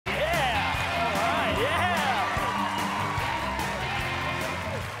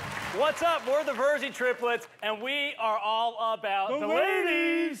What's up? We're the Virzi Triplets, and we are all about the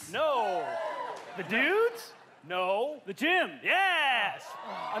ladies. No. The dudes? No. The gym? Yes.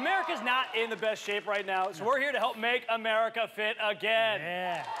 America's not in the best shape right now, so we're here to help make America fit again.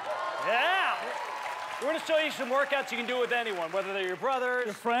 Yeah. Yeah. We're going to show you some workouts you can do with anyone, whether they're your brothers,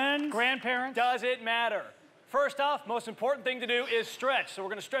 your friends, grandparents. Doesn't matter. First off, most important thing to do is stretch. So we're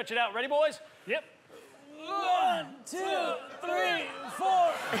going to stretch it out. Ready, boys? Yep. 1, 2, 3,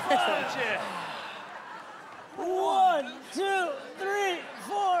 4, 5. 1, 2, 3,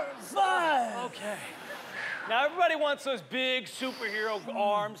 4, 5. Okay. Now everybody wants those big superhero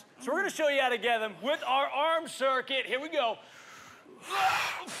arms, so we're going to show you how to get them with our arm circuit. Here we go.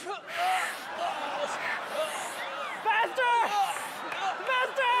 Faster! Faster!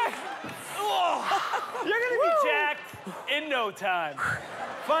 You're going to be jacked in no time.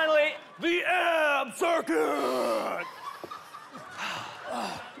 Finally, the ab circuit!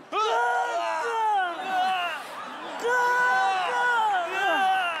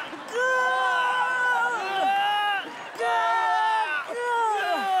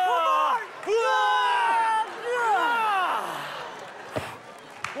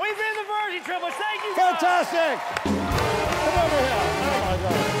 We've been the Virzi Triplets. Thank you, guys. Fantastic! Come over here. Oh, my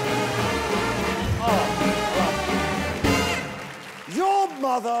God. Your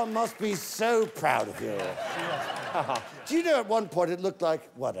mother must be so proud of you. Do you know at one point it looked like,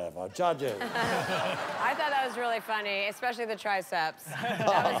 whatever, judges. I thought that was really funny, especially the triceps.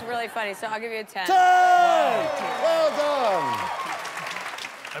 That was really funny, so I'll give you a 10. 10! Well done.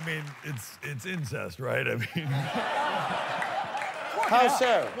 I mean, it's incest, right? I mean... How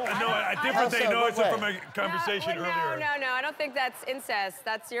so? No, a different thing. No, it's from a conversation earlier. No, I don't think that's incest.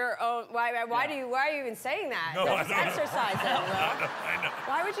 That's your own. Why are you even saying that? No, that's I don't exercising, I know.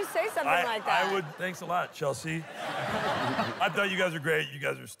 Why would you say something like that? I would. Thanks a lot, Chelsea. I thought you guys were great. You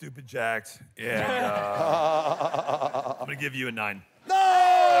guys are stupid jacked. And I'm gonna give you a 9.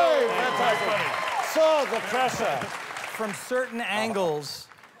 No! Fantastic. So the pressure. From certain angles,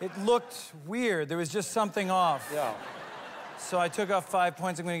 it looked weird. There was just something off. Yeah. So I took off 5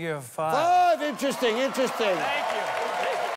 points. I'm going to give it a 5. 5, interesting. Thank you.